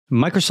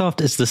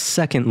Microsoft is the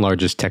second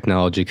largest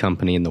technology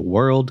company in the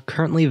world,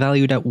 currently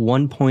valued at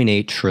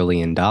 $1.8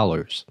 trillion.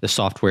 The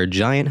software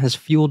giant has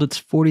fueled its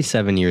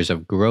 47 years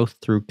of growth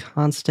through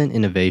constant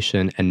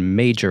innovation and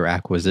major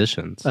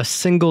acquisitions. A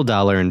single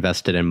dollar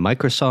invested in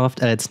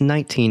Microsoft at its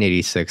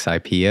 1986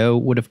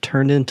 IPO would have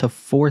turned into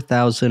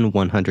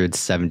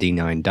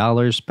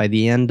 $4,179 by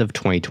the end of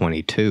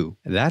 2022.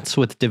 That's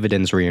with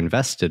dividends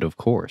reinvested, of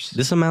course.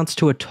 This amounts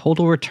to a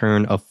total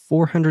return of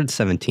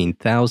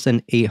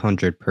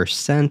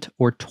 417,800%,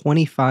 or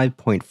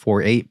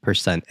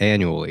 25.48%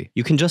 annually.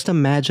 You can just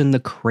imagine the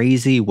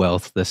crazy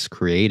wealth this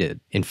created.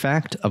 In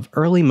fact, of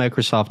early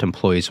Microsoft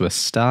employees with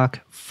stock,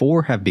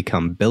 4 have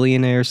become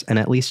billionaires and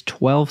at least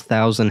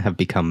 12,000 have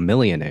become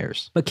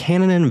millionaires. But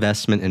can an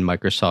investment in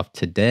Microsoft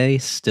today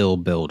still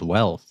build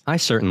wealth? I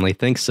certainly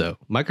think so.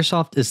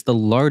 Microsoft is the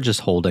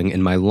largest holding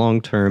in my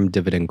long-term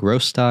dividend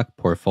growth stock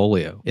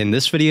portfolio. In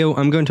this video,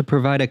 I'm going to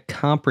provide a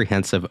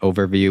comprehensive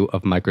overview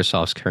of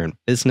Microsoft's current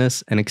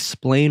business and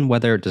explain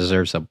whether it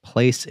deserves a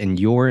place in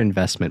your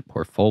investment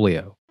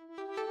portfolio.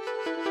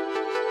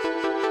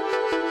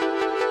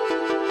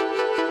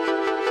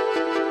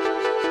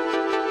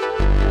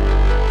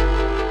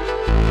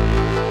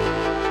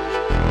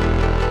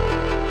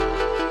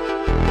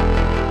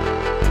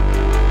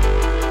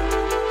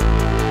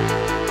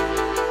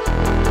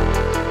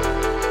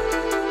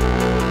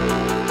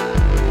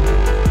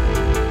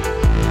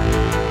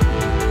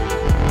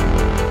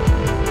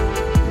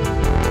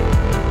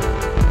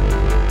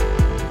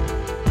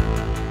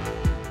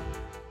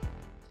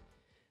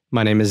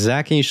 My name is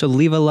Zach, and you should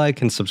leave a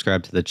like and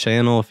subscribe to the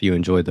channel if you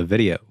enjoyed the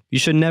video. You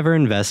should never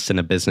invest in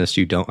a business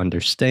you don't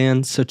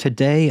understand, so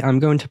today I'm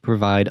going to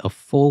provide a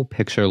full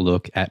picture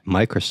look at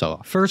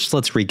Microsoft. First,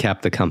 let's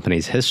recap the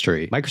company's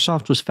history.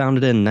 Microsoft was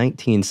founded in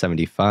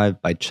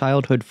 1975 by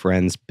childhood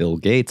friends Bill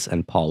Gates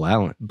and Paul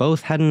Allen.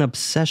 Both had an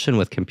obsession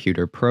with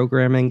computer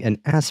programming and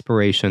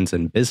aspirations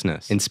in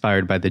business.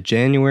 Inspired by the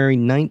January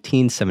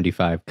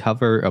 1975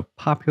 cover of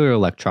Popular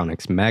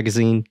Electronics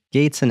magazine,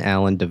 Gates and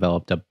Allen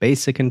developed a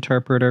basic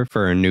interpreter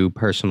for a new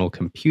personal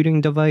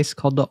computing device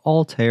called the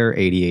Altair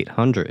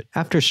 8800.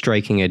 After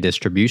striking a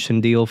distribution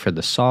deal for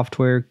the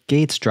software,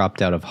 Gates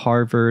dropped out of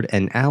Harvard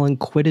and Allen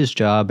quit his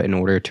job in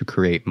order to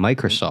create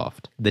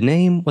Microsoft. The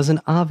name was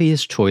an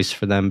obvious choice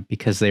for them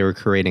because they were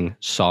creating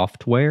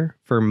software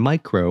for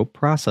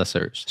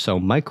microprocessors, so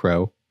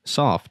micro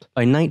soft.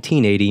 By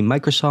 1980,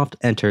 Microsoft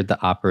entered the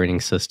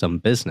operating system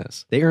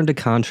business. They earned a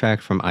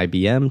contract from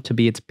IBM to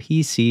be its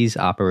PC's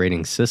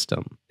operating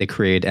system. They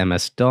created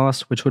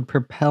MS-DOS, which would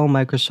propel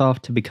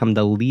Microsoft to become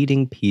the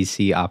leading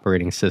PC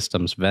operating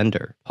systems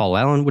vendor. Paul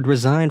Allen would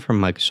resign from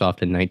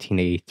Microsoft in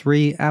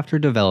 1983 after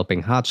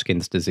developing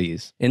Hodgkin's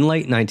disease. In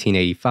late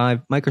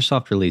 1985,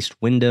 Microsoft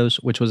released Windows,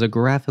 which was a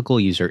graphical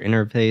user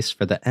interface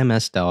for the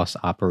MS-DOS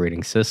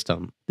operating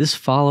system. This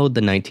followed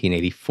the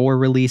 1984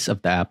 release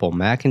of the Apple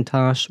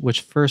Macintosh,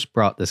 which first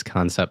brought this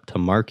concept to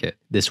market.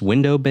 This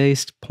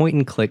window-based,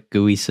 point-and-click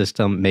GUI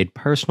system made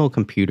personal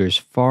computers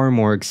far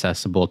more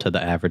accessible to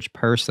the average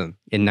person.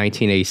 In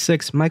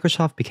 1986,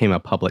 Microsoft became a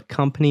public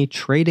company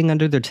trading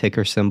under their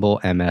ticker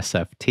symbol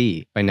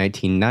MSFT. By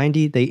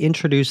 1990, they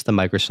introduced the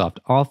Microsoft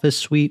Office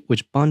suite,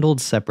 which bundled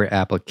separate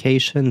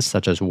applications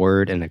such as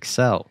Word and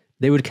Excel.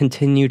 They would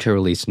continue to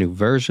release new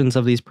versions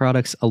of these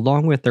products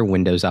along with their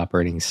Windows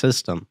operating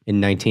system. In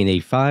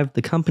 1985,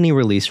 the company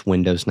released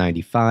Windows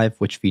 95,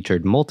 which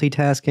featured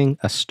multitasking,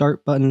 a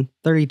start button,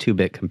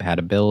 32-bit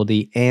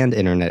compatibility, and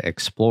Internet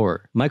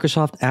Explorer.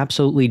 Microsoft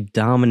absolutely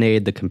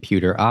dominated the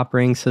computer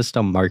operating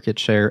system market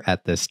share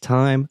at this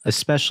time,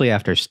 especially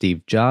after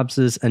Steve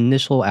Jobs'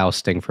 initial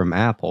ousting from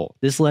Apple.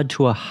 This led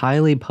to a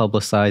highly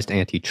publicized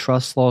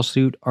antitrust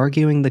lawsuit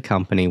arguing the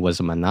company was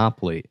a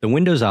monopoly. The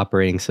Windows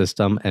operating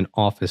system and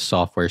Office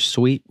software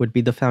suite would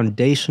be the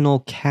foundational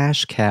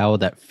cash cow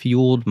that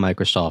fueled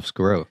Microsoft's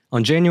growth.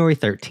 On January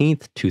 13,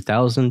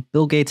 2000,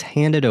 Bill Gates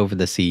handed over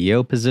the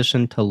CEO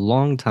position to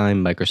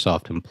longtime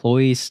Microsoft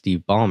employee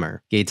Steve Ballmer.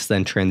 Gates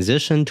then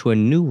transitioned to a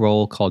new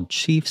role called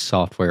Chief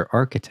Software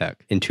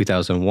Architect. In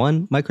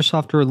 2001,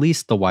 Microsoft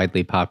released the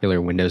widely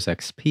popular Windows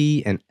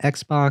XP and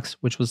Xbox,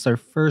 which was their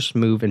first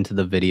move into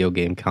the video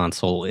game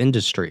console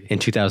industry. In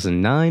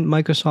 2009,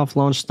 Microsoft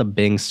launched the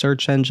Bing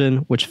search engine,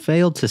 which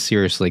failed to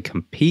seriously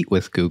compete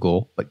with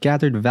Google, but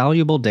gathered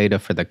valuable data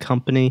for the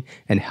company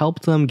and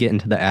helped them get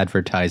into the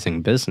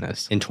advertising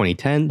business. In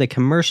 2010, they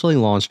commercially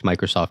launched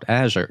Microsoft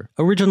Azure.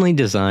 Originally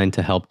designed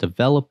to help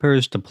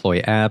developers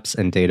deploy apps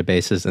and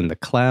databases in the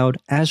cloud,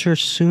 Azure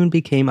soon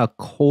became a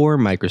core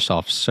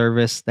Microsoft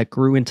service that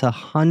grew into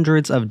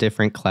hundreds of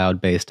different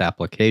cloud-based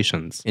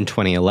applications. In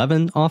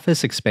 2011,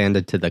 Office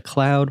expanded to the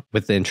cloud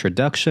with the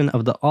introduction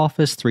of the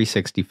Office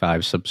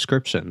 365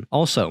 subscription.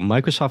 Also,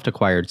 Microsoft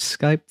acquired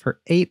Skype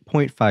for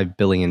 $8.5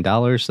 billion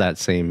that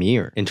same same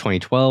year. In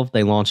 2012,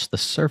 they launched the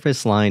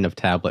Surface line of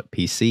tablet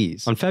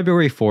PCs. On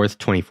February 4th,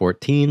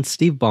 2014,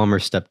 Steve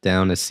Ballmer stepped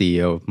down as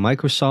CEO of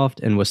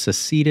Microsoft and was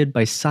succeeded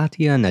by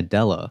Satya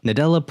Nadella.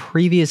 Nadella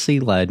previously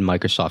led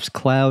Microsoft's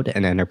cloud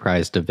and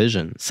enterprise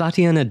division.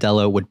 Satya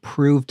Nadella would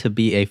prove to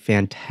be a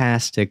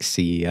fantastic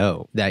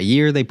CEO. That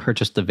year, they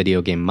purchased the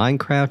video game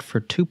Minecraft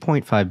for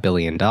 $2.5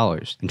 billion. In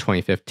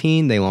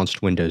 2015, they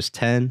launched Windows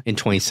 10. In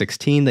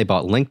 2016, they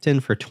bought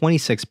LinkedIn for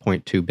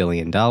 $26.2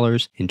 billion.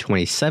 In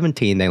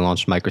 2017, they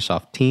launched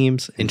Microsoft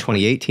Teams. In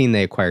 2018,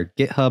 they acquired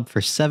GitHub for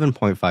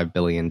 $7.5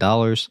 billion.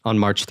 On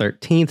March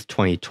 13th,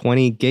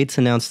 2020, Gates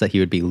announced that he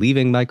would be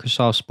leaving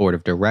Microsoft's board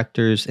of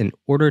directors in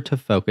order to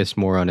focus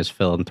more on his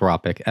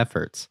philanthropic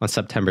efforts. On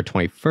September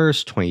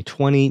 21st,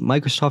 2020,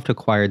 Microsoft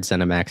acquired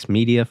ZeniMax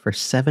Media for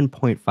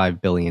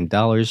 $7.5 billion,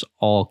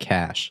 all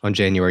cash. On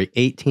January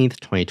 18th,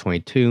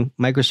 2022,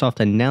 Microsoft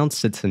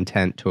announced its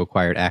intent to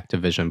acquire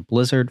Activision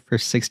Blizzard for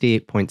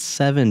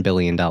 $68.7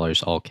 billion,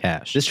 all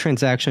cash. This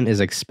transaction is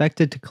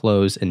expected to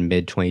close in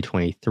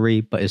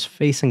mid-2023, but is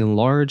facing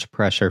large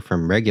pressure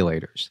from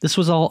regulators. This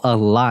was all a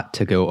lot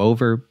to go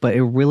over, but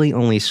it really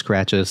only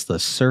scratches the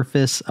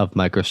surface of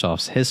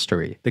Microsoft's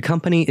history. The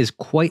company is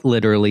quite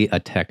literally a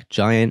tech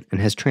giant and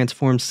has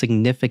transformed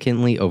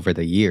significantly over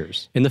the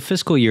years. In the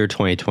fiscal year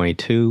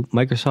 2022,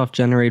 Microsoft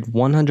generated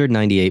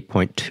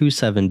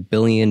 $198.27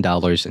 billion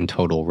in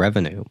total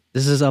revenue.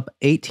 This is up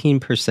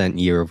 18%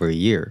 year over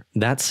year.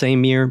 That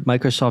same year,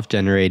 Microsoft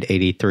generated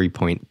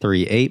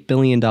 $83.38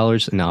 billion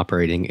in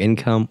operating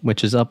income,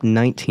 which is up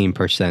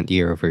 19%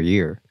 year over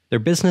year. Their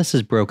business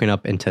is broken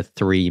up into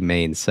three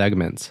main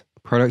segments: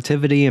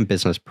 productivity and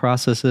business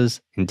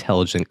processes,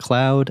 intelligent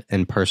cloud,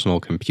 and personal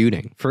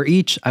computing. For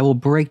each, I will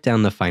break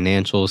down the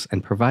financials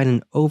and provide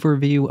an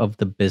overview of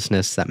the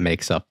business that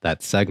makes up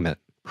that segment.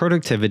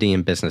 Productivity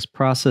and business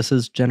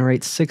processes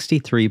generate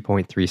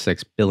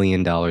 $63.36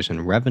 billion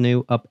in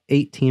revenue, up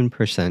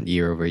 18%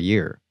 year over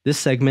year. This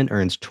segment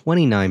earns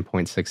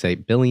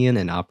 $29.68 billion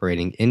in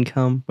operating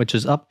income, which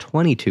is up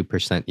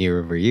 22% year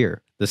over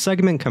year. The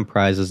segment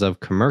comprises of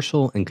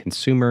commercial and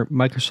consumer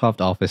Microsoft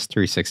Office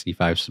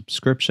 365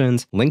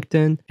 subscriptions,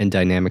 LinkedIn, and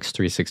Dynamics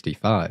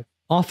 365.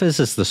 Office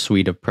is the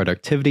suite of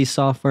productivity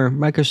software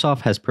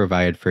Microsoft has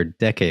provided for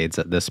decades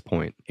at this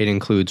point. It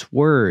includes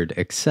Word,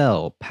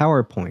 Excel,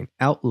 PowerPoint,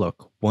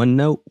 Outlook,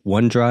 OneNote,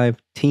 OneDrive,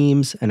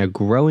 Teams, and a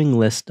growing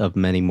list of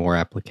many more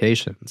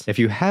applications. If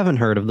you haven't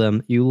heard of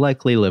them, you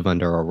likely live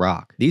under a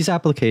rock. These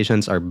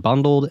applications are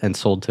bundled and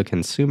sold to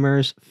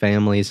consumers,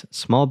 families,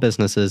 small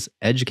businesses,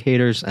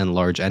 educators, and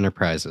large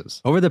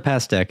enterprises. Over the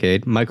past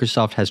decade,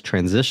 Microsoft has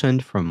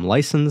transitioned from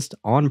licensed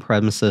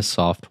on-premises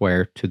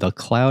software to the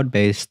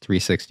cloud-based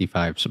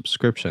 365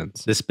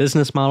 subscriptions. This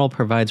business model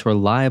provides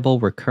reliable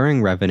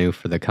recurring revenue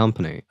for the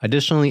company.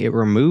 Additionally, it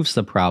removes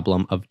the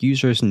problem of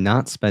users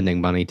not spending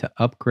money to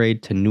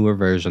upgrade to newer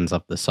versions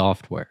of the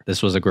software.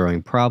 This was a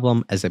growing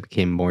problem as it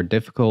became more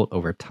difficult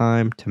over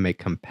time to make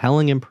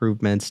compelling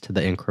improvements to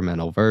the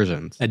incremental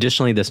versions.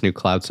 Additionally, this new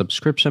cloud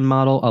subscription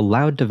model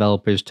allowed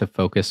developers to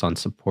focus on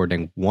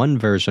supporting one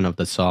version of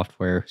the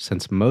software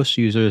since most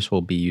users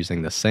will be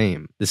using the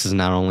same. This is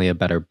not only a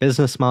better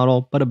business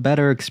model, but a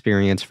better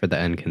experience for the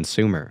end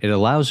consumer. It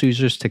allows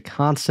users to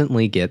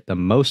constantly get the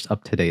most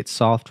up-to-date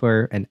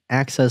software and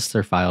access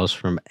their files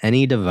from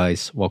any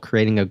device while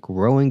creating a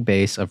growing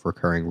base of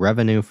recurring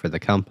revenue for the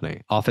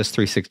company. Office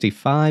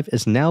 365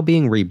 is now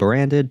being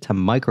rebranded to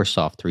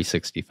Microsoft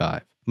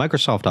 365.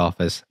 Microsoft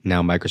Office,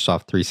 now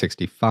Microsoft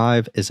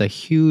 365, is a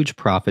huge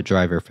profit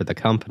driver for the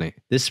company.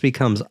 This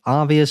becomes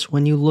obvious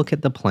when you look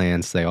at the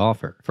plans they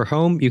offer. For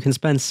home, you can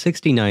spend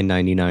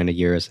 $69.99 a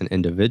year as an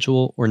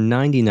individual or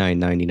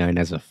 $99.99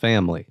 as a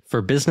family.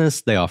 For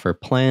business, they offer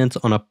plans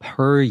on a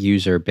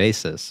per-user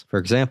basis. For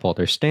example,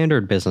 their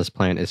standard business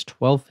plan is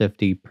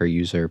 $12.50 per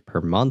user per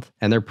month,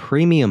 and their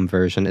premium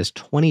version is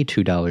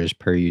 $22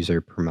 per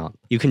user per month.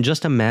 You can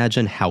just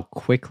imagine how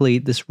quickly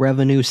this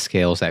revenue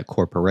scales at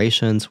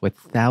corporations with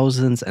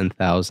thousands and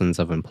thousands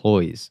of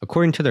employees.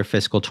 According to their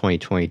fiscal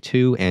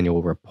 2022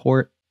 annual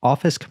report,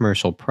 Office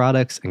commercial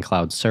products and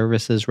cloud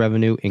services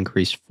revenue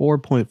increased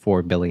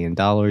 $4.4 billion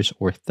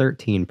or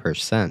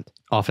 13%.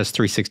 Office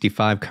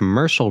 365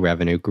 commercial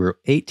revenue grew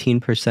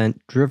 18%,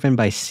 driven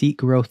by seat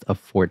growth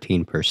of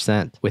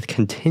 14%, with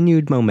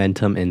continued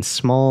momentum in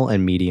small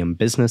and medium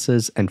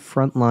businesses and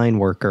frontline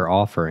worker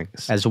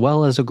offerings, as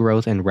well as a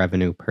growth in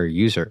revenue per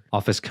user.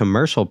 Office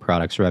commercial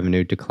products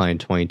revenue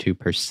declined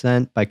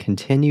 22% by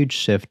continued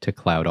shift to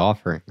cloud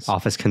offerings.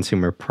 Office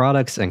consumer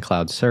products and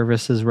cloud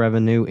services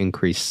revenue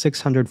increased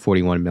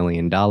 $641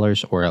 million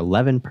or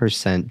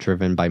 11%,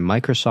 driven by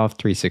Microsoft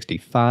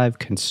 365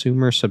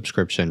 consumer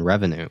subscription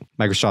revenue.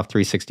 Microsoft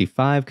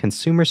 365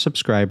 consumer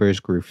subscribers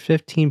grew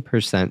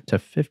 15% to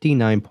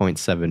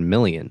 59.7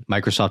 million.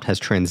 Microsoft has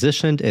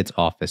transitioned its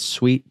Office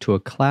suite to a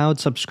cloud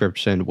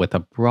subscription with a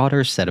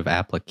broader set of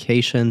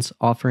applications,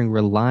 offering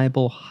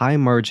reliable,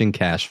 high-margin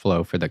cash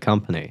flow for the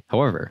company.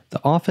 However,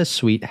 the Office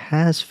suite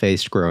has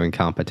faced growing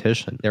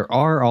competition. There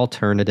are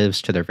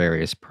alternatives to their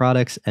various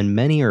products, and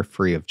many are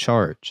free of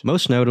charge.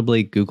 Most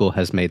notably, Google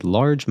has made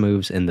large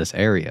moves in this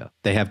area.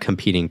 They have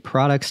competing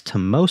products to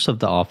most of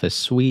the Office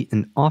suite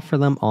and offer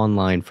them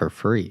online for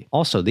free.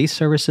 Also, these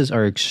services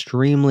are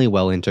extremely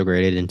well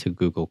integrated into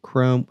Google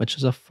Chrome, which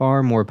is a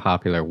far more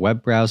popular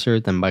web browser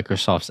than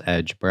Microsoft's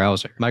Edge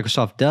browser.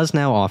 Microsoft does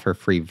now offer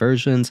free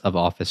versions of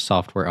Office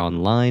software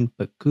online,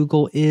 but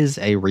Google is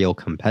a real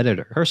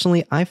competitor.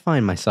 Personally, I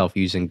find myself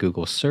using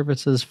Google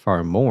services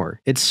far more.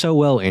 It's so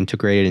well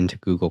integrated into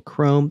Google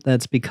Chrome that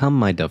it's become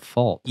my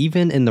default.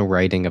 Even in the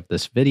writing of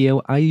this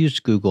video, I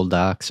used Google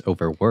Docs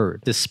over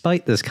Word.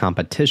 Despite this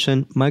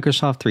competition,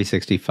 Microsoft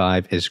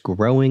 365 is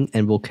growing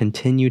and will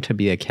continue to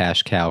be a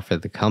cash cow for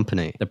the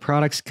company. The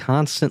products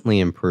constantly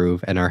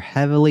improve and are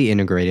heavily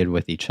integrated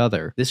with each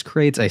other. This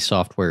creates a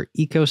software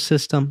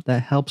ecosystem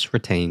that helps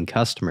retain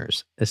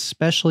customers,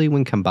 especially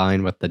when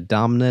combined with the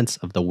dominance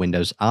of the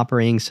Windows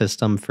operating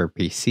system for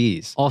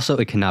PCs. Also,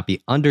 it cannot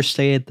be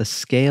understated the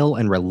scale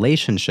and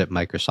relationship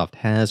Microsoft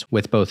has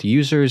with both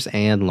users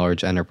and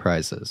large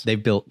enterprises.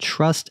 They've built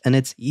trust, and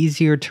it's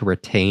easier to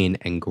retain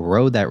and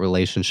grow that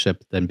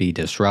relationship than be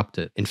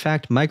disrupted. In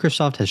fact,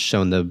 Microsoft has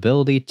shown the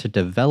ability to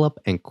develop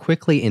and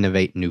quickly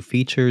innovate new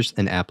features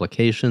and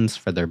applications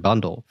for their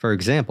bundle. For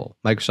example,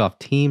 Microsoft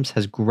Teams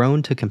has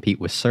grown to compete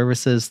with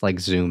services like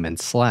Zoom and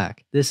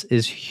Slack. This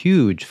is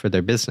huge for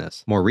their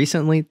business. More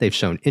recently, they've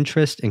shown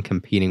interest in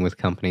competing with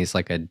companies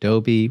like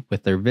Adobe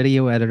with their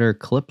video editor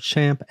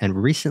Clipchamp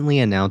and recently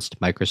announced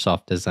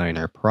Microsoft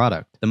Designer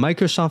product. The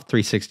Microsoft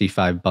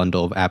 365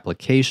 bundle of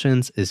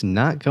applications is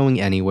not going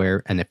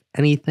anywhere, and if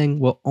anything,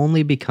 will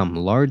only become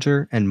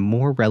larger and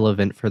more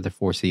relevant for the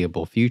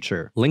foreseeable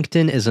future.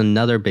 LinkedIn is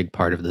another big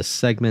part of this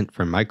segment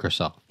for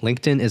Microsoft.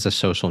 LinkedIn is a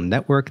social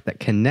network that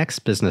connects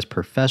business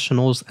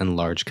professionals and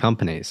large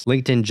companies.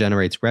 LinkedIn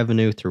generates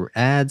revenue through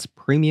ads,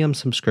 premium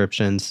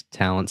subscriptions,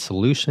 talent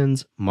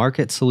solutions,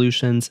 market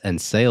solutions, and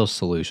sales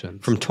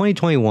solutions. From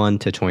 2021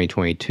 to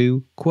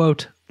 2022,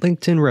 quote,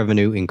 LinkedIn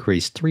revenue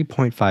increased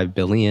 $3.5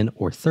 billion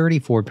or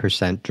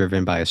 34%,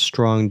 driven by a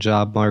strong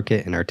job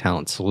market in our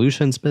talent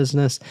solutions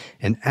business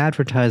and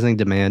advertising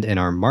demand in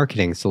our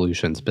marketing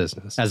solutions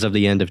business. As of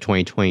the end of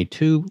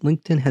 2022,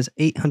 LinkedIn has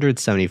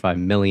 875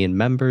 million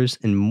members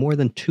in more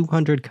than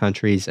 200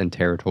 countries and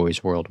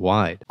territories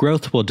worldwide.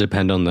 Growth will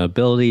depend on the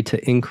ability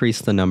to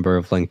increase the number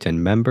of LinkedIn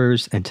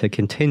members and to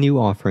continue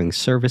offering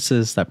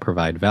services that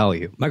provide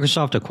value.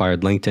 Microsoft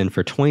acquired LinkedIn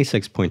for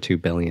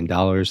 $26.2 billion,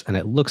 and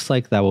it looks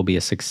like that will be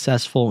a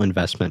successful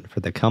investment for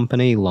the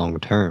company long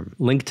term.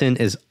 LinkedIn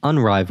is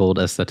unrivaled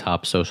as the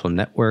top social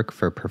network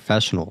for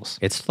professionals.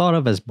 It's thought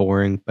of as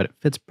boring, but it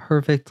fits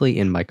perfectly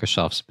in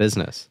Microsoft's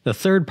business. The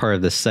third part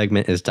of this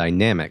segment is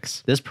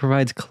Dynamics. This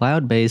provides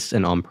cloud-based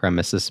and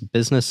on-premises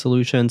business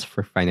solutions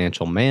for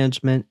financial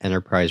management,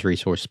 enterprise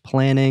resource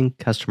planning,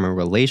 customer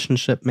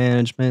relationship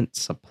management,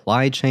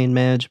 supply chain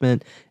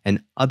management,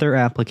 and other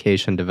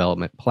application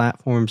development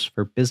platforms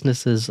for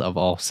businesses of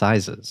all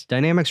sizes.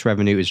 Dynamics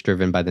revenue is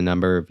driven by the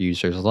number of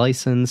users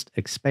licensed,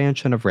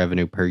 expansion of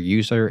revenue per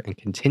user, and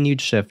continued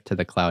shift to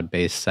the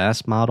cloud-based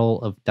SaaS model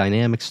of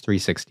Dynamics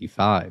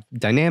 365.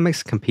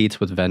 Dynamics competes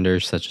with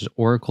vendors such as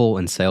Oracle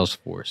and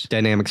Salesforce.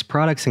 Dynamics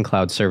products and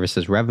cloud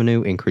services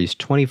revenue increased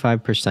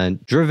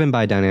 25%, driven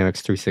by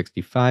Dynamics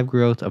 365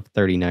 growth of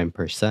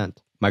 39%.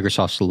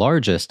 Microsoft's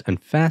largest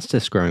and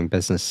fastest growing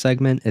business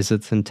segment is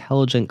its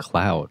Intelligent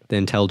Cloud. The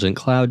Intelligent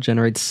Cloud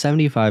generates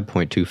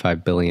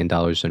 $75.25 billion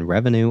in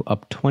revenue,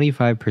 up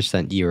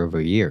 25% year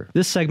over year.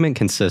 This segment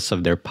consists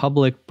of their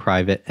public,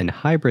 private, and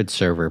hybrid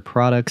server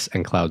products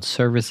and cloud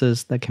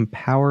services that can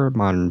power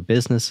modern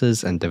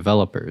businesses and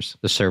developers.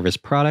 The service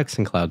products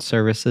and cloud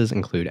services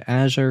include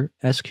Azure,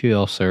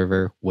 SQL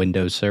Server,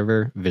 Windows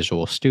Server,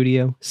 Visual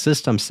Studio,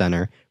 System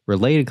Center,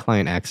 related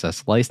client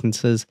access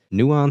licenses,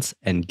 Nuance,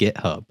 and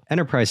GitHub.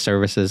 Enterprise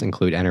services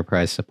include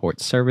enterprise support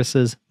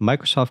services,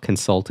 Microsoft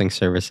consulting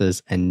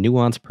services, and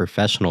Nuance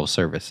professional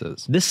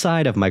services. This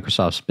side of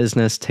Microsoft's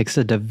business takes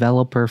a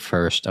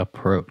developer-first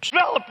approach.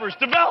 Developers!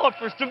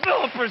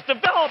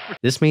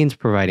 This means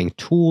providing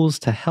tools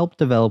to help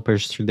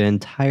developers through the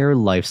entire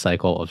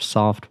lifecycle of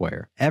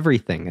software.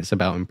 Everything is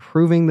about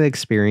improving the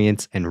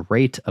experience and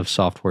rate of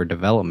software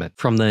development,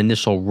 from the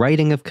initial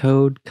writing of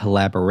code,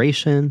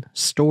 collaboration,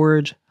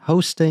 storage,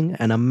 hosting,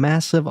 and a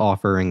massive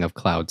offering of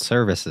cloud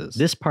services.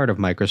 This part of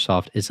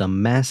Microsoft is a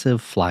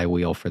massive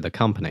flywheel for the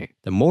company.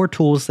 The more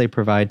tools they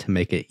provide to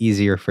make it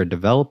easier for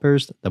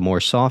developers, the more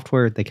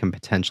software they can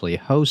potentially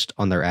host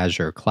on their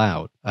Azure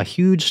cloud. A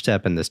huge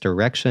step in this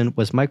direction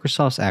was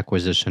Microsoft's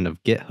acquisition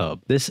of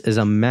GitHub. This is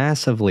a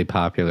massively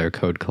popular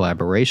code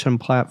collaboration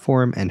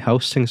platform and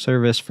hosting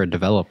service for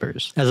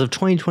developers. As of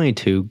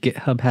 2022,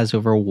 GitHub has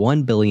over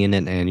 $1 billion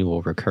in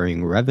annual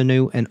recurring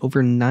revenue and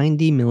over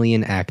 90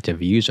 million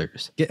active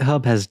users.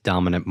 GitHub has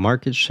dominant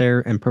market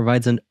share and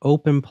provides an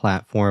open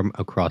platform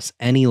across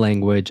any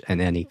language and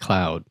any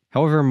cloud.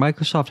 However,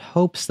 Microsoft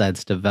hopes that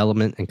its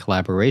development and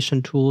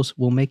collaboration tools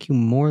will make you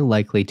more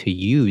likely to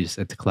use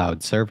its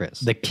cloud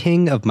service. The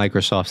king of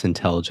Microsoft's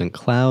intelligent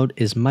cloud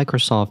is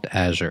Microsoft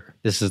Azure.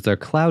 This is their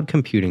cloud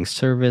computing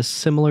service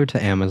similar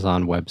to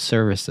Amazon Web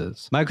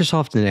Services.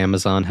 Microsoft and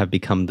Amazon have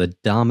become the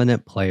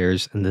dominant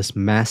players in this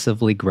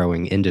massively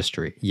growing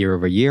industry. Year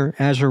over year,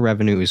 Azure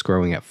revenue is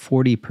growing at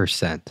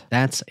 40%.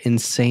 That's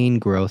insane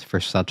growth for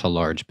such a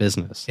large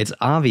business. It's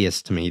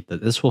obvious to me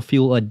that this will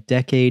fuel a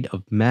decade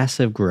of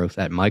massive growth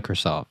at Microsoft.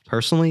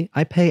 Personally,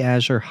 I pay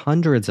Azure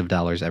hundreds of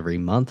dollars every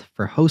month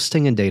for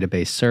hosting and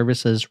database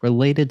services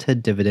related to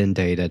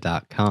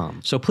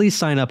dividenddata.com. So please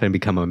sign up and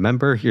become a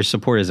member. Your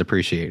support is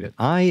appreciated.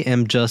 I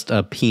am just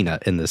a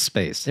peanut in this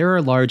space. There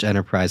are large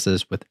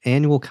enterprises with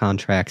annual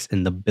contracts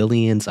in the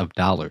billions of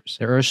dollars.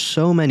 There are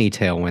so many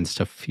tailwinds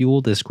to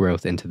fuel this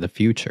growth into the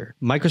future.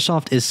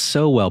 Microsoft is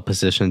so well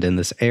positioned in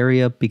this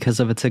area because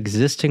of its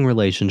existing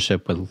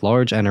relationship with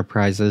large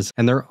enterprises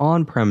and their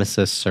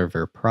on-premises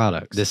server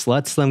products. This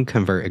lets them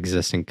convert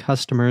existing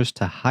customers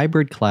to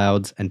hybrid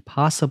clouds and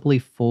possibly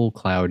full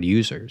cloud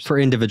users. For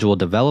individual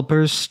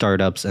developers,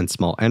 startups, and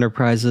small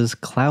enterprises,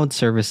 cloud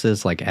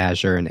services like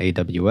Azure and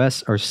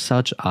AWS are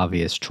such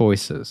obvious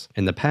choices.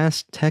 In the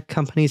past, tech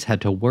companies had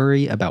to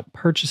worry about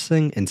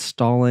purchasing,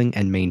 installing,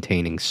 and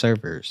maintaining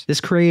servers.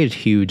 This created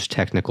huge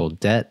technical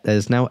debt that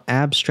is now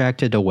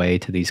abstracted away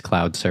to these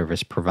cloud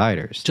service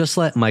providers. Just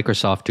let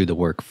Microsoft do the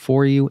work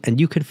for you, and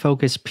you can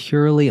focus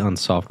purely on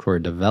software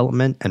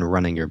development and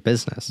running your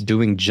business.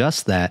 Doing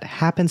just that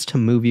happens to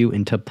move you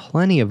into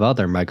plenty of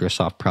other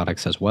Microsoft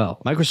products as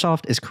well.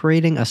 Microsoft is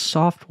creating a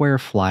software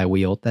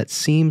flywheel that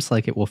seems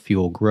like it will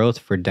fuel growth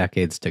for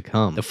decades to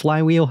come. The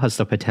flywheel has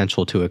the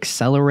potential to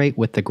accelerate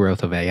with the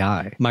growth of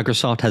AI.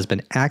 Microsoft has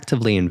been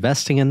actively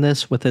investing in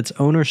this with its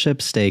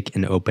ownership stake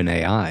in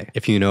OpenAI.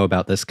 If you know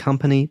about this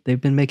company, they've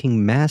been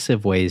making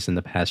massive waves in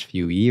the past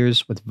few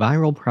years with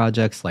viral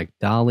projects like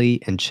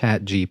DALL-E and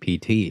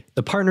ChatGPT.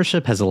 The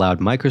partnership has allowed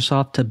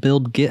Microsoft to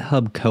build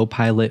GitHub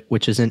Copilot,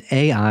 which is an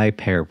AI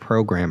pair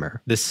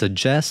programmer. This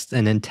suggests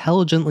and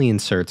intelligently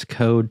inserts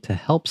code to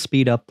help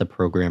speed up the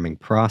programming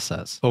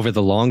process. Over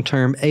the long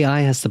term,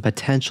 AI has the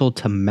potential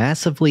to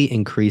massively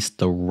increase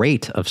the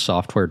rate of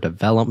software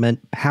development,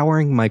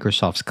 powering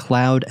Microsoft's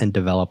cloud and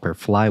developer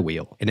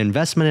flywheel. An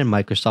investment in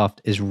Microsoft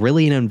is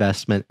really an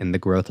investment in the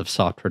growth of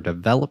software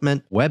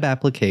development, web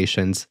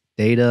applications,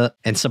 data,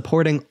 and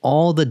supporting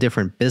all the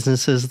different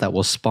businesses that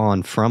will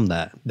spawn from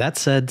that. That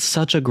said,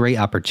 such a great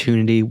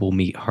opportunity will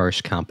meet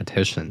harsh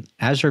competition.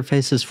 Azure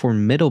faces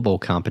formidable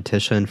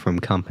competition from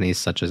companies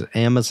such as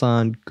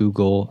Amazon,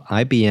 Google,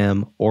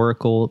 IBM,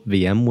 Oracle,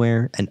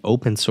 VMware, and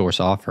open source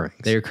offerings.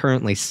 They are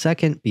currently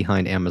second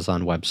behind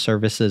Amazon Web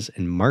Services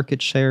in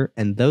market share,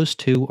 and those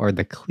two are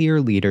the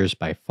clear leaders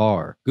by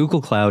far.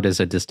 Google Cloud is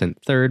a distant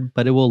third,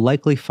 but it will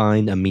likely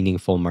find a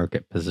meaningful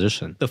market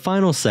position. The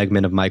final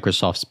segment of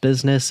Microsoft's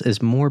business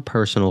is more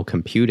personal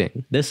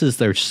computing. This is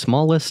their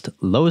smallest,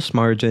 lowest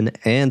margin,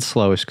 and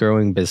slowest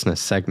growing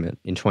business segment.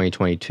 In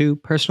 2022,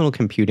 personal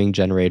computing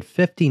generated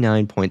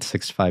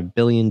 $59.65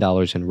 billion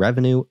in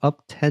revenue,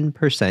 up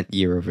 10%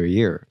 year over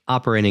year.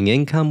 Operating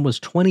income was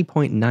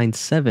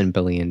 $20.97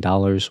 billion,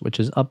 which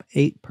is up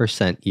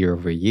 8% year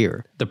over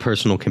year. The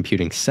personal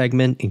computing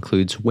segment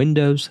includes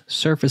Windows,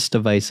 Surface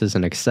devices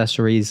and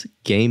accessories,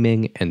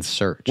 gaming, and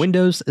search.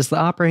 Windows is the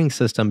operating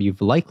system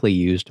you've likely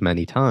used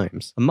many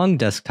times. Among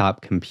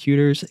desktop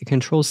computers, it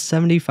controls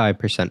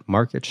 75%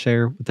 market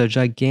share with a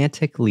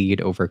gigantic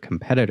lead over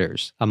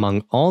competitors.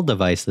 Among all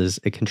devices,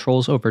 it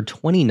controls over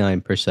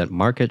 29%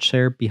 market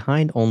share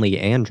behind only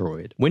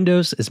Android.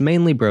 Windows is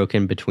mainly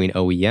broken between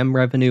OEM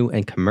revenue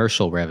and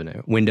commercial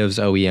revenue. Windows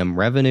OEM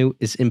revenue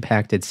is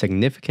impacted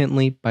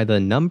significantly by the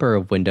number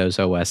of Windows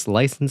OS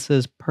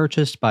licenses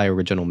purchased by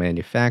original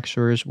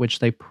manufacturers, which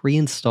they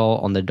pre-install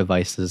on the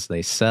devices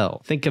they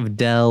sell. Think of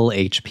Dell,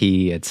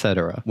 HP,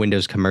 etc.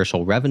 Windows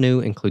commercial revenue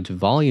includes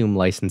volume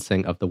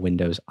licensing of the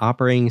Windows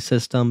operating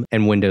system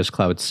and Windows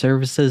Cloud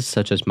services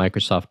such as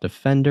Microsoft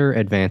Defender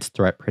Advanced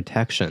Threat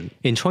Protection.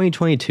 In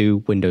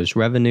 2022, Windows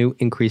revenue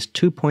increased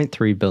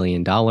 $2.3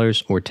 billion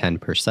or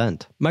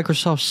 10%.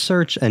 Microsoft's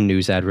search and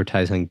news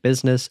advertising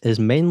business is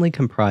mainly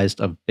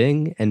comprised of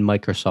Bing and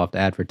Microsoft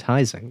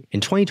Advertising. In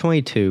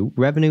 2022,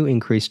 revenue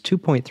increased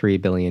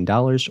 $2.3 billion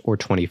or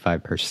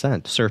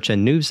 25%. Search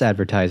and news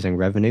advertising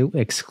revenue,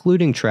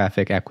 excluding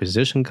traffic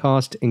acquisition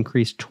cost,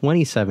 increased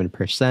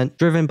 27%,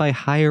 driven by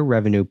higher revenue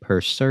revenue per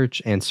search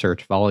and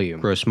search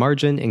volume. Gross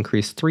margin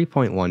increased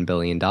 $3.1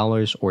 billion,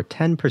 or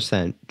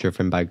 10%,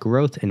 driven by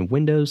growth in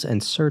Windows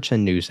and search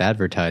and news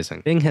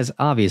advertising. Bing has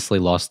obviously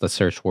lost the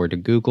search war to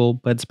Google,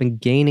 but it's been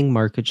gaining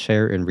market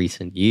share in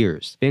recent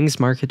years. Bing's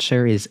market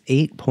share is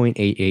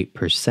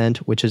 8.88%,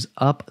 which is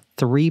up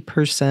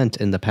 3%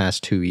 in the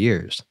past 2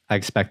 years. I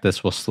expect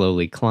this will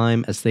slowly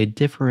climb as they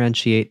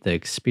differentiate the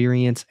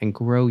experience and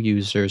grow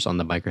users on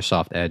the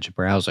Microsoft Edge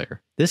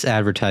browser. This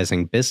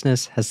advertising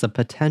business has the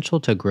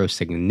potential to grow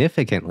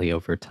significantly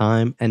over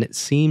time, and it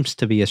seems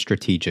to be a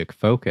strategic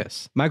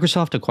focus.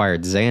 Microsoft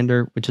acquired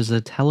Xandr, which is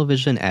a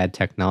television ad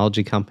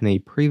technology company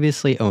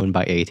previously owned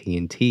by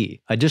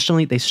AT&T.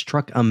 Additionally, they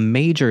struck a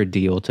major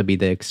deal to be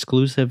the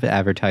exclusive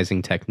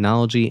advertising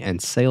technology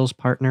and sales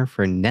partner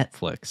for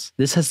Netflix.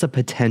 This has the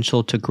potential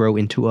to grow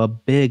into a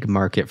big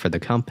market for the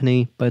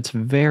company, but it's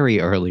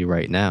very early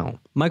right now.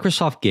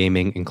 Microsoft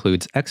Gaming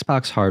includes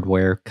Xbox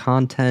hardware,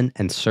 content,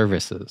 and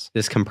services.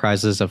 This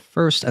comprises of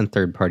first and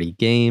third-party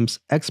games,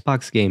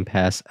 Xbox Game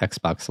Pass,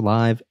 Xbox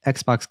Live,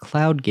 Xbox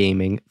Cloud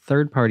Gaming,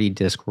 third-party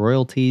disc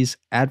royalties,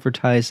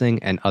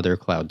 advertising, and other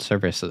cloud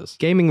services.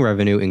 Gaming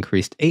revenue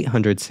increased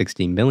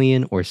 $860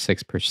 million, or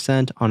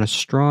 6%, on a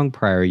strong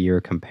prior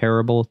year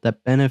comparable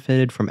that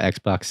benefited from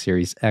Xbox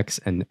Series X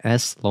and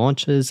S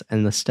launches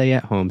and the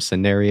stay-at-home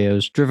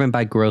scenarios driven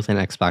by growth in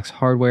Xbox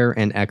hardware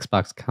and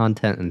Xbox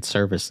content and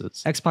services.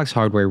 Xbox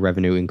hardware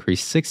revenue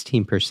increased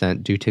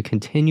 16% due to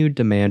continued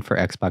demand for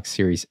Xbox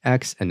Series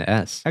X and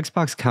S.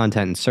 Xbox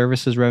content and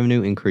services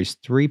revenue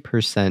increased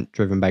 3%,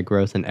 driven by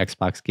growth in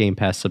Xbox Game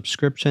Pass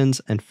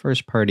subscriptions and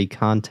first-party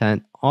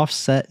content,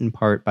 offset in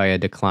part by a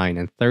decline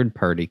in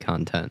third-party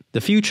content. The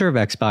future of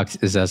Xbox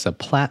is as a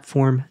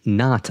platform,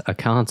 not a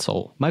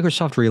console.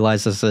 Microsoft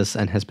realizes this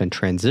and has been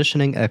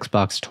transitioning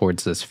Xbox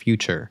towards this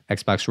future.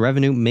 Xbox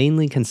revenue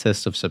mainly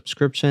consists of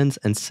subscriptions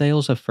and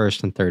sales of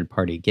first and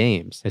third-party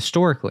games.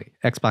 Historically,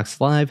 Xbox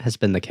Live has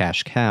been the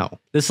cash cow.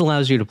 This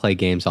allows you to play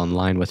games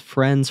online with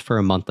friends for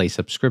a monthly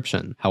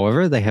subscription.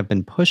 However, they have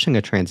been pushing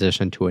a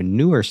transition to a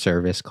newer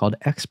service called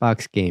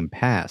Xbox Game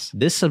Pass.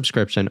 This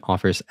subscription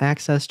offers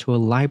access to a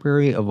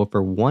library of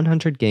over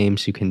 100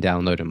 games you can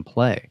download and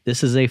play.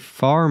 This is a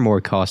far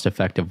more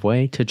cost-effective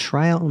way to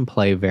try out and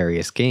play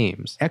various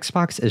games.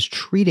 Xbox is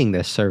treating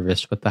this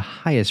service with the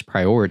highest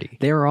priority.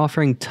 They are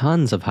offering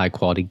tons of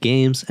high-quality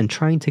games and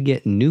trying to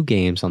get new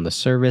games on the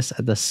service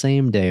at the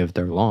same day of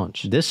their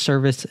launch. This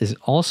service is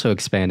also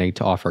expanding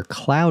to offer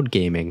cloud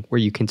gaming, where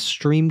you can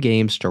stream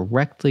games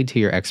directly to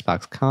your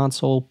Xbox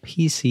console,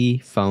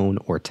 PC, phone,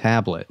 or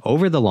tablet.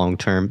 Over the long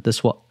term,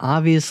 this will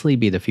obviously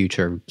be the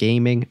future of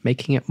gaming,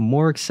 making it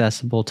more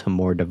accessible to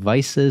more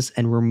devices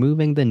and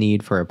removing the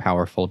need for a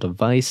powerful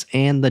device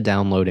and the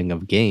downloading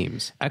of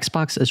games.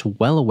 Xbox is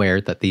well aware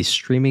that these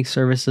streaming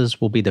services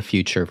will be the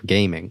future of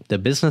gaming. The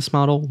business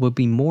model will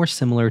be more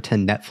similar to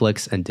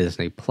Netflix and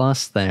Disney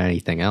Plus than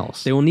anything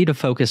else. They will need to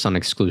focus on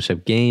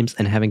exclusive games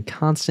and having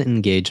constant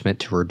engagement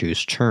to reduce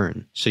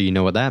churn. So you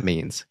know what that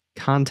means.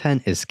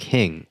 Content is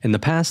king. In the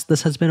past,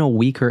 this has been a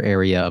weaker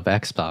area of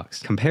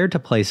Xbox. Compared to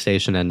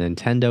PlayStation and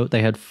Nintendo,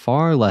 they had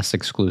far less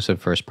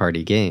exclusive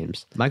first-party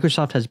games.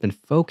 Microsoft has been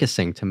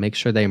focusing to make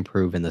sure they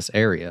improve in this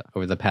area.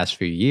 Over the past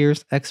few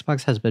years,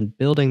 Xbox has been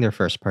building their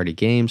first-party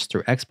games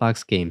through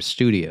Xbox Game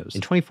Studios.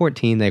 In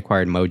 2014, they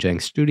acquired Mojang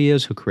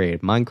Studios, who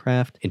created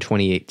Minecraft. In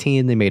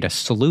 2018, they made a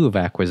slew of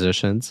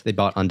acquisitions. They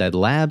bought Undead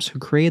Labs, who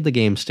created the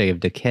game State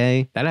of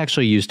Decay. That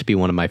actually used to be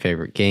one of my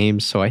favorite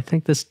games, so I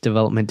think this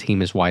development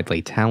team is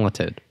widely talented.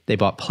 They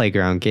bought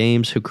Playground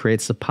Games, who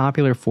creates the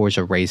popular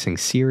Forza Racing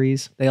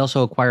series. They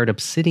also acquired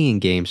Obsidian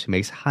Games, who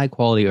makes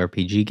high-quality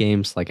RPG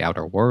games like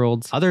Outer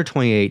Worlds. Other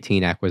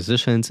 2018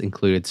 acquisitions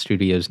included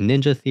studios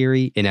Ninja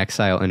Theory, In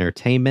Exile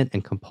Entertainment,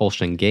 and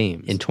Compulsion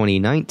Games. In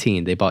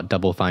 2019, they bought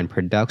Double Fine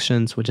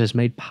Productions, which has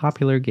made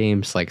popular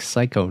games like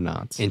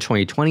Psychonauts. In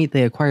 2020,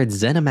 they acquired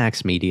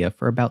ZeniMax Media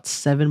for about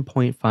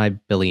 $7.5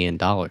 billion.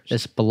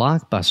 This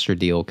blockbuster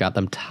deal got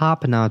them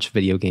top-notch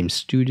video game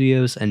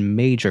studios and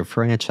major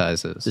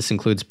franchises. This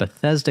includes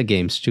Bethesda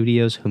Game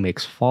Studios, who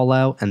makes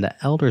Fallout and the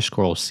Elder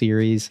Scrolls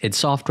series, id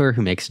Software,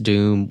 who makes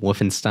Doom,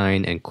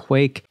 Wolfenstein, and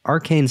Quake,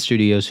 Arcane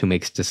Studios, who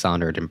makes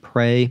Dishonored and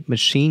Prey,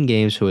 Machine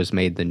Games, who has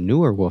made the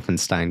newer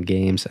Wolfenstein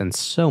games, and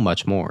so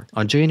much more.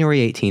 On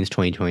January 18,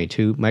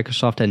 2022,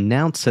 Microsoft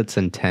announced its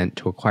intent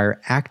to acquire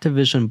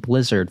Activision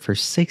Blizzard for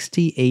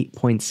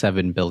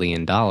 $68.7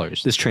 billion.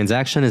 This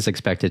transaction is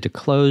expected to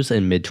close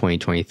in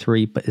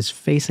mid-2023, but is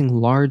facing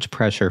large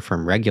pressure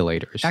from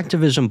regulators.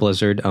 Activision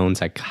Blizzard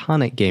owns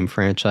iconic game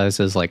franchises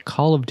like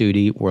Call of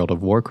Duty, World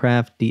of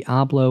Warcraft,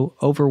 Diablo,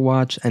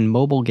 Overwatch, and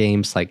mobile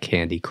games like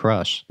Candy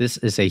Crush. This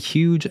is a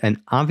huge and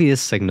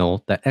obvious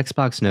signal that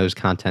Xbox knows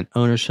content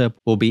ownership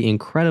will be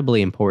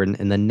incredibly important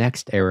in the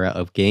next era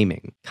of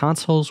gaming.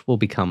 Consoles will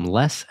become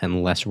less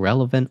and less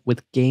relevant,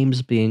 with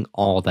games being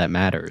all that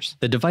matters.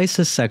 The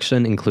devices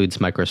section includes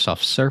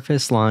Microsoft's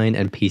Surface line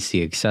and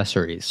PC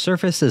accessories.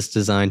 Surface is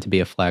designed to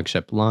be a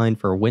flagship line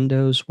for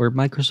Windows, where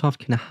Microsoft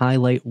can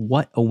highlight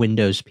what a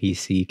Windows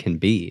PC can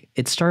be.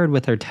 It started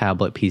with their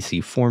tablet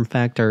PC form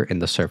factor in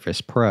the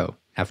Surface Pro.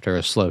 After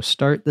a slow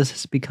start, this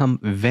has become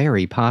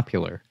very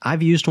popular.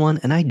 I've used one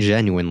and I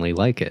genuinely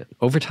like it.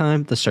 Over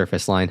time, the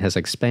Surface line has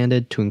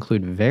expanded to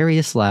include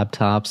various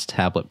laptops,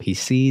 tablet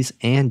PCs,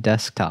 and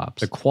desktops.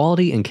 The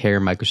quality and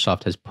care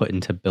Microsoft has put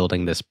into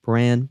building this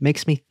brand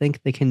makes me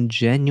think they can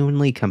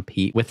genuinely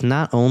compete with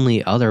not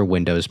only other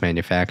Windows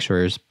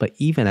manufacturers, but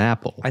even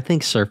Apple. I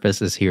think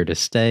Surface is here to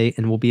stay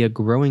and will be a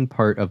growing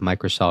part of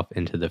Microsoft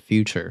into the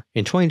future.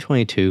 In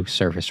 2022,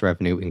 Surface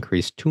revenue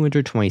increased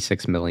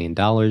 $226 million,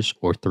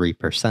 or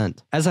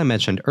 3%. As I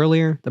mentioned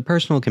earlier, the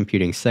personal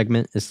computing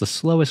segment is the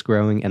slowest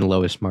growing and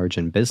lowest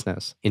margin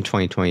business. In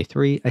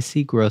 2023, I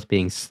see growth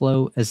being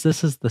slow as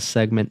this is the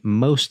segment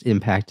most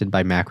impacted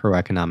by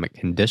macroeconomic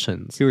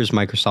conditions. Here is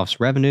Microsoft's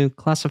revenue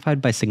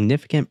classified by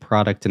significant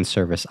product and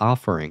service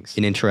offerings.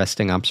 An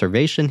interesting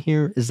observation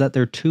here is that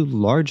their two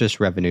largest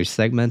revenue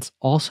segments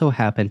also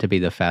happen to be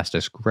the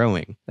fastest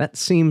growing. That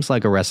seems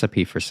like a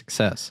recipe for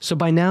success. So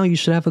by now you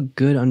should have a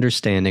good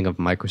understanding of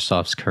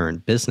Microsoft's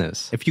current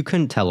business. If you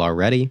couldn't tell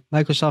already,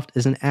 Microsoft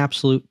is an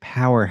absolute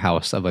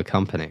powerhouse of a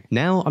company.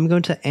 Now I'm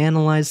going to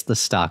analyze the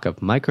stock of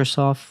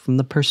Microsoft from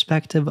the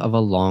perspective of a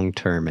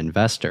long-term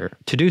investor.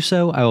 To do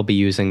so, I will be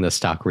using the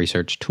stock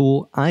research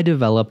tool I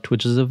developed,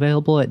 which is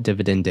available at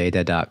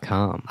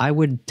dividenddata.com. I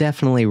would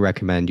definitely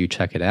recommend you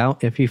check it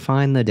out if you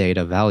find the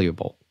data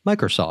valuable.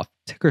 Microsoft,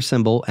 ticker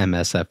symbol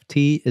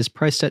MSFT, is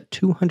priced at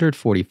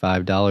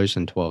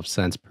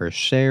 $245.12 per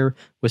share,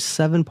 with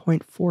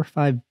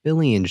 7.45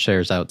 billion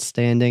shares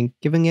outstanding,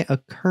 giving it a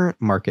current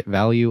market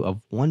value of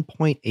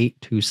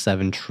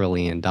 $1.827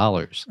 trillion.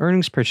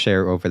 Earnings per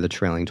share over the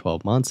trailing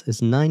 12 months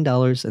is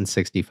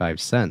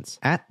 $9.65.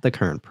 At the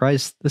current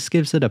price, this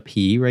gives it a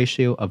PE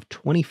ratio of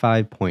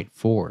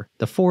 25.4.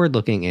 The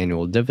forward-looking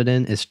annual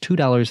dividend is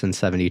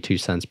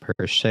 $2.72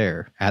 per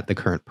share. At the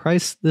current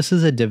price, this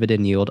is a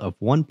dividend yield of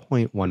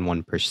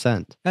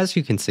 1.11%. As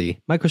you can see,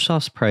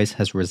 Microsoft's price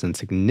has risen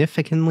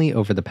significantly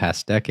over the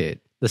past decade.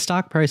 The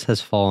stock price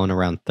has fallen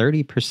around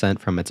 30%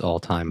 from its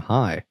all-time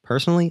high.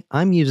 Personally,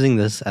 I'm using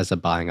this as a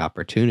buying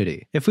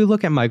opportunity. If we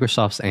look at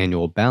Microsoft's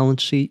annual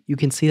balance sheet, you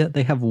can see that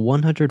they have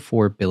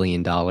 $104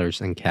 billion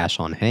in cash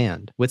on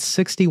hand. With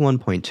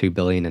 $61.2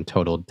 billion in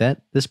total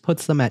debt, this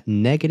puts them at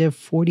negative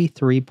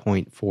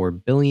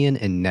 $43.4 billion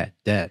in net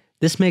debt.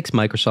 This makes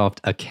Microsoft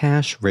a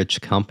cash-rich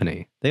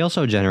company. They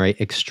also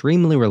generate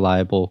extremely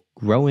reliable,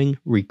 growing,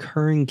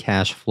 recurring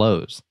cash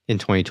flows. In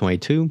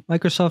 2022,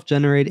 Microsoft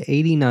generated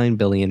 $89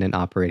 billion in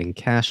operating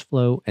cash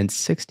flow and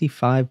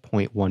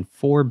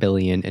 $65.14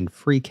 billion in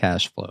free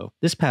cash flow.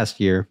 This past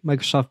year,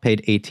 Microsoft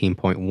paid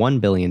 $18.1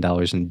 billion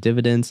in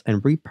dividends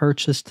and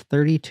repurchased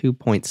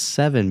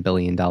 $32.7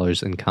 billion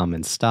in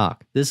common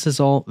stock. This is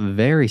all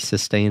very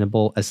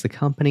sustainable as the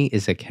company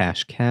is a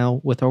cash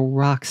cow with a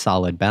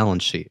rock-solid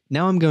balance sheet.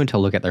 Now I'm going to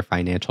look at their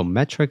financial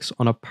metrics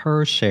on a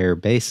per-share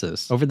basis.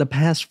 Over the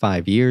past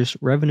 5 years,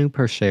 revenue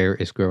per share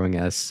is growing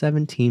at a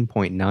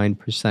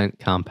 17.9%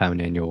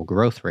 compound annual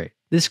growth rate.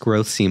 This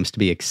growth seems to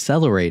be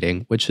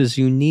accelerating, which is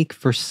unique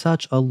for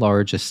such a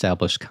large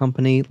established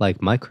company like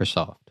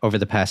Microsoft. Over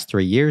the past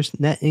 3 years,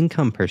 net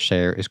income per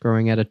share is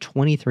growing at a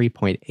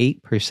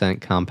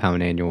 23.8%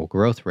 compound annual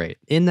growth rate.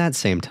 In that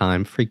same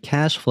time, free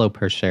cash flow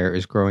per share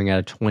is growing at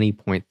a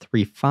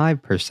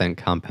 20.35%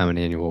 compound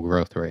annual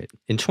growth rate.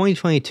 In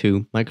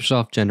 2022,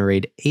 Microsoft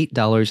generated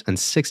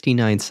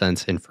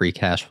 $8.69 in free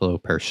cash flow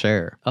per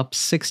share, up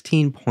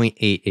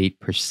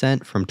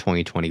 16.88% from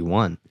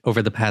 2021.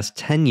 Over the past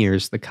 10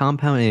 years, the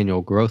compound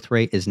annual growth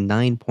rate is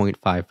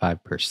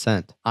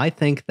 9.55%. I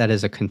think that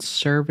is a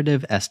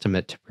conservative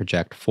estimate to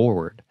project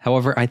forward.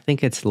 However, I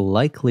think it's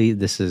likely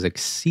this is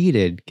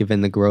exceeded given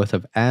the growth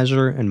of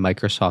Azure and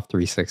Microsoft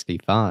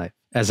 365.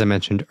 As I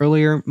mentioned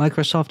earlier,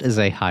 Microsoft is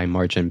a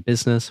high-margin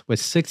business with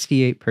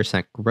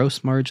 68%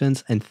 gross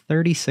margins and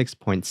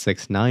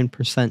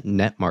 36.69%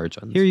 net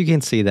margins. Here you can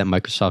see that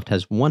Microsoft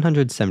has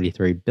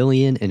 $173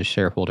 billion in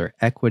shareholder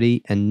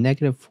equity and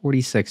negative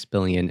 $46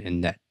 billion in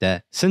net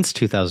debt. Since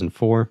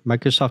 2004,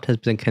 Microsoft has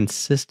been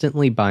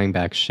consistently buying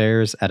back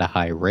shares at a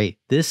high rate.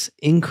 This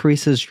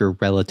increases your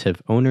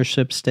relative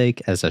ownership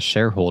stake as a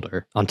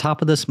shareholder. On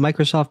top of this,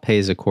 Microsoft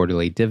pays a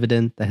quarterly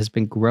dividend that has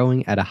been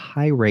growing at a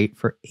high rate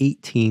for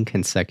 18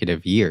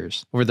 consecutive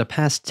years. Over the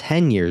past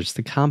 10 years,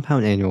 the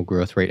compound annual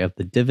growth rate of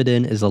the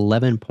dividend is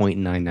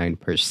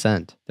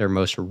 11.99%. Their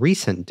most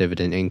recent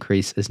dividend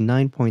increase is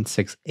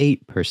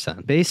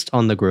 9.68%. Based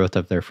on the growth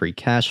of their free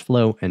cash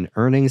flow and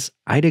earnings,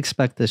 I'd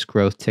expect this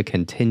growth to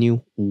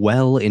continue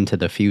well into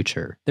the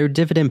future. Their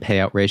dividend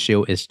payout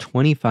ratio is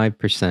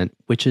 25%,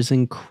 which is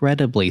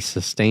incredibly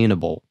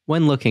sustainable.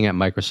 When looking at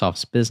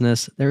Microsoft's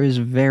business, there is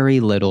very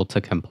little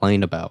to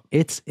complain about.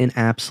 It's an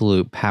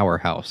absolute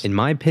powerhouse. In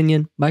my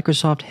opinion,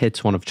 Microsoft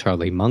hits one of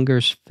Charlie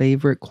Munger's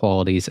favorite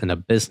qualities in a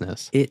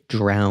business. It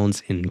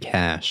drowns in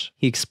cash.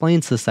 He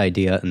explains this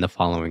idea in the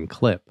following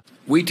clip.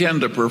 We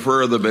tend to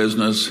prefer the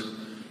business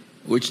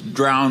which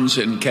drowns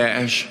in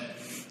cash.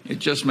 It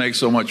just makes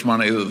so much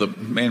money that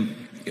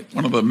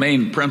one of the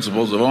main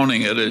principles of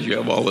owning it is you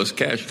have all this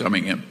cash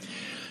coming in.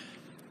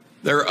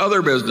 There are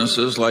other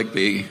businesses like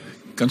the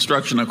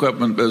construction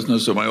equipment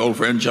business of my old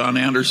friend John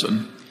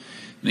Anderson.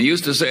 And he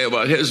used to say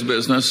about his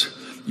business,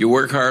 you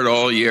work hard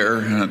all year,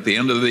 and at the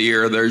end of the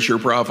year, there's your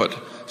profit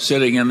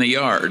sitting in the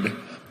yard.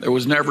 There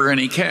was never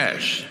any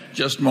cash,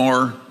 just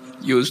more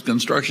used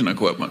construction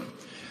equipment.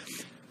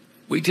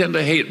 We tend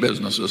to hate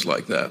businesses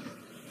like that.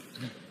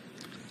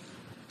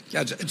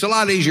 Yeah, it's a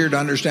lot easier to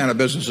understand a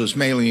business that's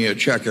mailing you a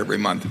check every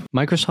month.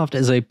 Microsoft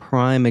is a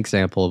prime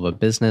example of a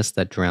business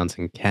that drowns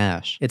in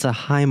cash. It's a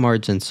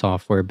high-margin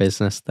software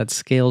business that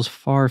scales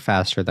far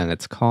faster than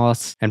its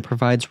costs and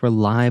provides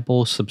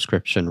reliable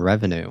subscription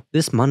revenue.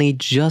 This money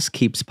just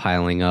keeps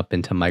piling up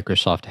into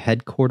Microsoft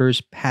headquarters,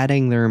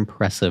 padding their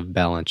impressive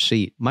balance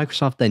sheet.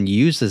 Microsoft then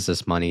uses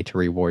this money to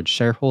reward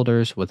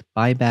shareholders with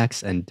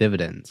buybacks and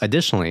dividends.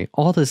 Additionally,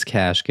 all this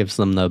cash gives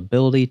them the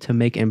ability to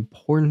make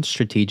important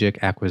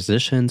strategic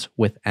acquisitions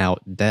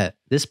without debt.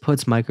 This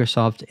puts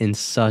Microsoft in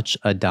such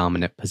a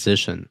dominant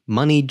position.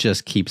 Money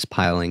just keeps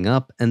piling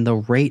up and the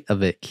rate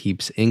of it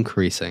keeps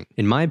increasing.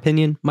 In my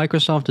opinion,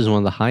 Microsoft is one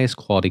of the highest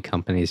quality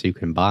companies you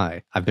can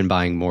buy. I've been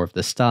buying more of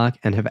the stock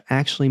and have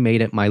actually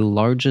made it my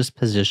largest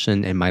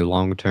position in my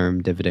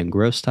long-term dividend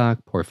growth stock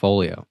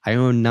portfolio. I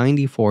own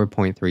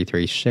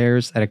 94.33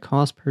 shares at a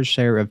cost per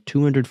share of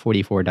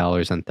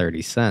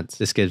 $244.30.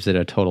 This gives it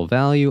a total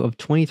value of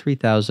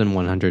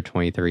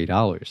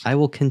 $23,123. I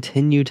will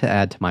continue to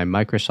add to my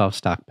Microsoft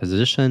stock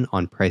position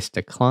on price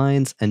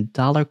declines and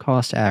dollar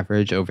cost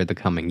average over the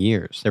coming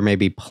years. There may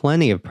be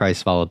plenty of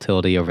price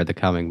volatility over the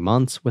coming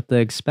months with the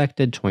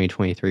expected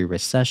 2023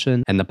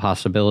 recession and the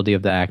possibility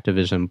of the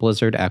Activision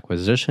Blizzard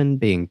acquisition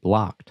being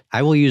blocked.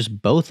 I will use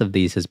both of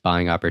these as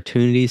buying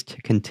opportunities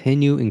to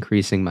continue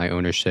increasing my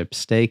ownership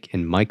stake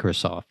in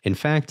Microsoft. In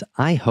fact,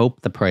 I hope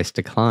the price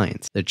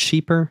declines. The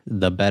cheaper,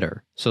 the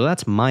better. So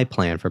that's my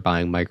plan for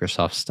buying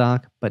Microsoft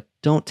stock, but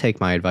don't take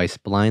my advice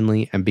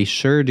blindly and be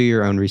sure to do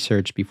your own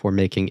research before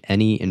making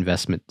any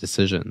investment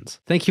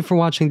decisions. Thank you for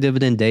watching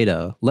Dividend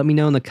Data. Let me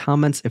know in the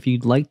comments if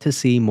you'd like to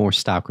see more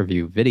stock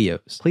review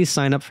videos. Please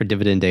sign up for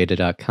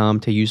dividenddata.com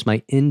to use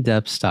my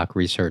in-depth stock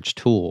research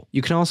tool.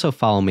 You can also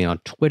follow me on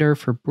Twitter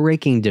for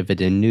breaking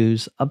dividend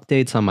news,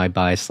 updates on my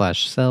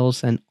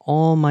buy/sells, and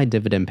all my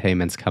dividend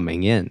payments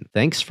coming in.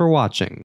 Thanks for watching.